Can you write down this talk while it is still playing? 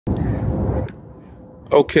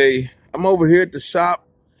Okay, I'm over here at the shop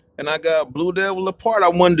and I got BlueDevil apart. I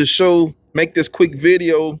wanted to make this quick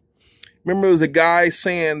video. Remember, there was a guy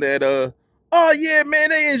saying that, oh yeah, man,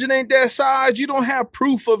 that engine ain't that size. You don't have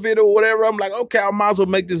proof of it or whatever. I'm like, okay, I might as well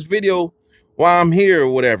make this video while I'm here or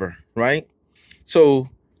whatever, right? So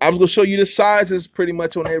I was gonna show you the sizes pretty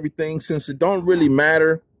much on everything, since it don't really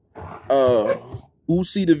matter who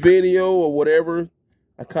see the video or whatever.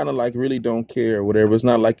 I kind of like really don't care or whatever. It's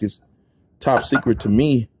not like it's top secret to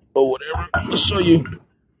me or whatever. I'll show you.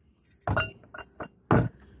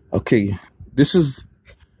 Okay, this is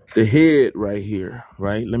the head right here,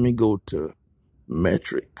 right? Let me go to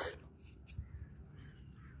metric.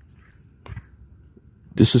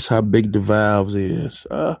 This is how big the valves is.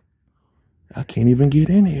 I can't even get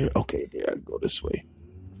in here. Okay, there I go this way.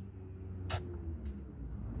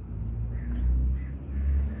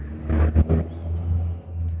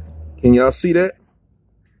 Can y'all see that?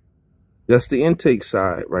 That's the intake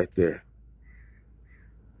side right there.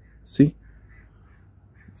 See?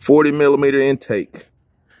 40 millimeter intake.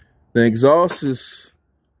 The exhaust is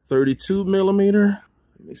 32 millimeter.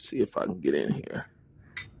 Let me see if I can get in here.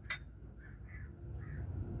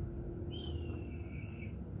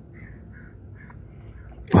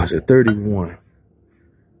 Oh, it's at 31.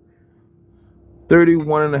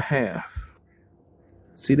 31 and a half.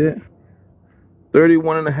 See that?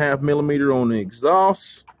 31 and a half millimeter on the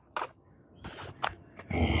exhaust.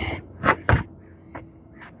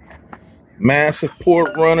 Massive port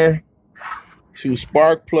runner. 2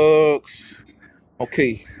 spark plugs.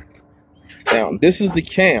 Okay. Now this is the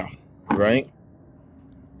cam, right?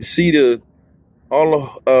 You see all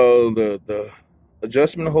of the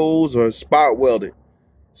adjustment holes are spot welded,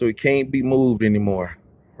 so it can't be moved anymore,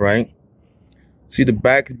 right? See the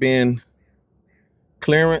back being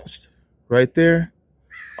clearanced right there,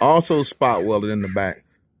 also spot welded in the back.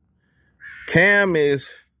 Cam is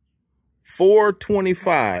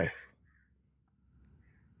 425.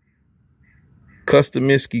 Custom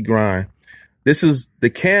Miski grind. This is the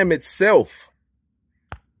cam itself.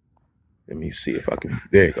 Let me see if I can.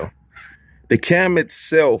 There you go. The cam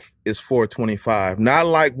itself is 425. Not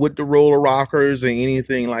like with the roller rockers or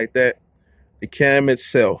anything like that. The cam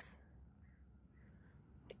itself.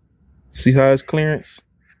 See how it's clearance?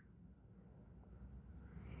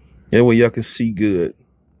 That way y'all can see good.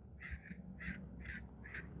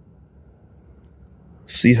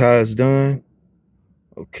 See how it's done?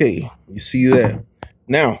 Okay, you see that.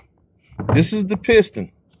 Now, this is the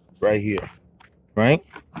piston right here, right?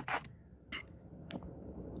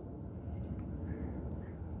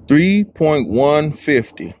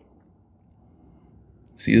 3.150.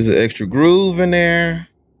 See, there's an extra groove in there.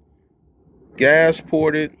 Gas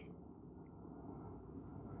ported.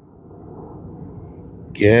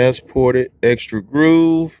 Gas ported, extra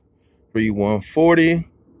groove. 3140.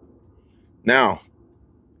 Now,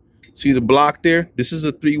 see the block there? This is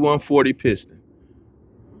a 3140 piston.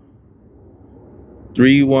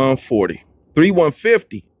 3140.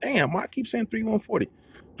 3150. Damn, I keep saying 3140.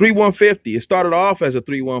 3150. It started off as a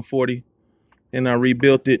 3140, and I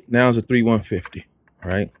rebuilt it. Now it's a 3150. All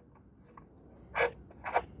right.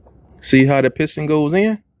 See how the piston goes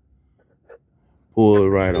in? Pull it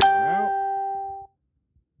right on out.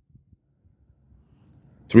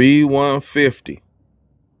 3150.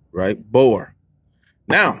 Right? Bore.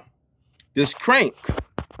 Now, this crank,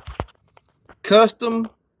 custom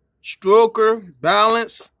stroker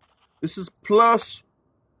balance. This is plus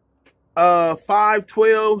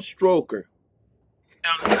 512 stroker.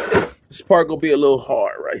 Now, this part gonna be a little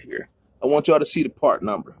hard right here. I want y'all to see the part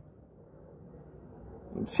number.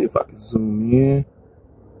 Let me see if I can zoom in.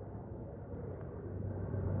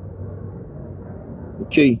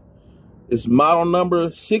 Okay, it's model number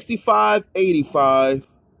 6585.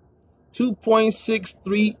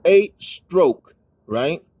 2.638 stroke,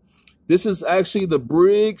 right? This is actually the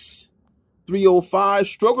Briggs 305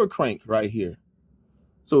 stroker crank right here.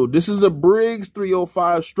 So this is a Briggs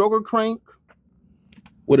 305 stroker crank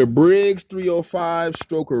with a Briggs 305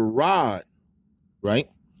 stroker rod, right?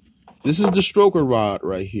 This is the stroker rod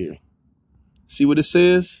right here. See what it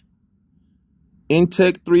says?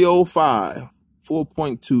 Intech 305,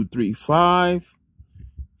 4.235.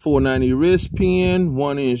 490 wrist pin,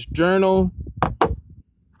 1-inch journal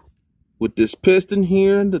with this piston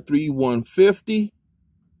here, the 3150,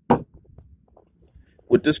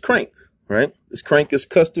 with this crank, right? This crank is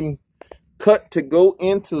custom cut to go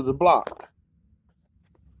into the block.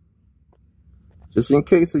 Just in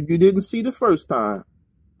case if you didn't see the first time.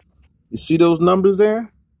 You see those numbers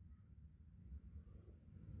there?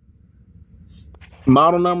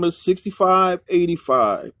 Model number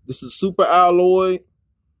 6585. This is super alloy.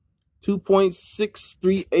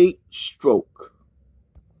 2.638 stroke.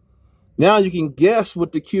 Now you can guess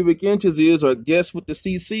what the cubic inches is, or guess what the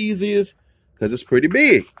cc's is, because it's pretty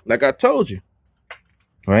big, like I told you,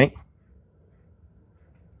 right?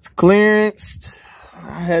 It's clearanced.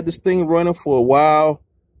 I had this thing running for a while.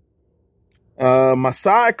 My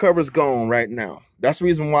side cover's gone right now. That's the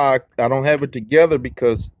reason why I don't have it together,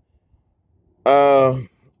 because I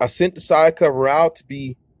sent the side cover out to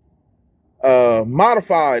be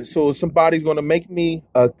modified. So somebody's going to make me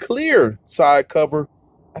a clear side cover.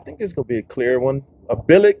 I think it's going to be a clear one, a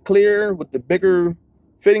billet clear with the bigger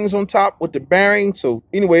fittings on top with the bearing. So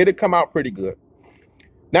anyway, it'll come out pretty good.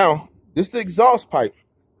 Now, this is the exhaust pipe,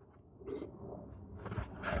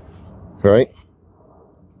 right?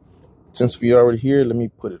 Since we already here, let me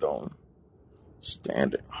put it on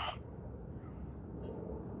standard.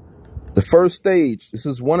 The first stage, this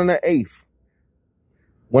is 1 1/8.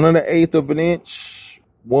 1 1/8 of an inch,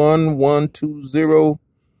 1.120.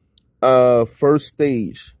 First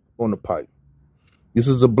stage on the pipe. This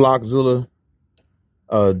is a Blockzilla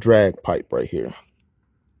drag pipe right here.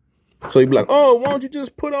 So you'd be like, oh, why don't you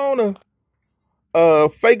just put on a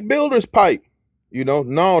fake builder's pipe? You know,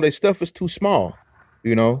 no, their stuff is too small.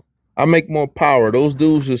 You know, I make more power. Those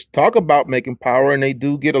dudes just talk about making power, and they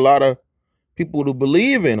do get a lot of people to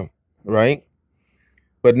believe in them, right?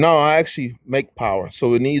 But no, I actually make power.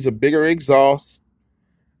 So it needs a bigger exhaust.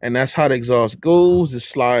 And that's how the exhaust goes. It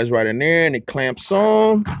slides right in there and it clamps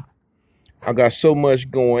on. I got so much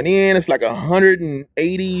going in. It's like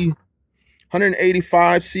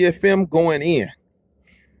 185 CFM going in.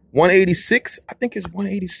 186, I think it's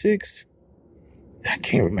 186. I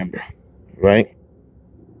can't remember, right?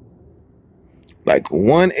 Like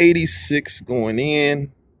 186 going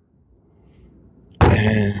in.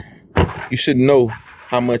 And you should know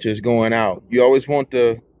how much is going out. You always want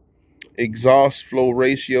the exhaust flow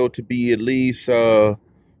ratio to be at least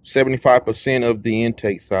 75% of the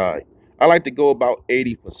intake side. I like to go about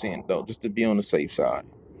 80% though, just to be on the safe side,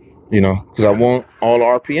 you know, because I want all the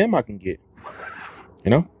RPM I can get,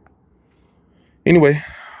 you know. Anyway,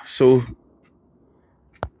 so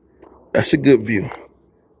that's a good view.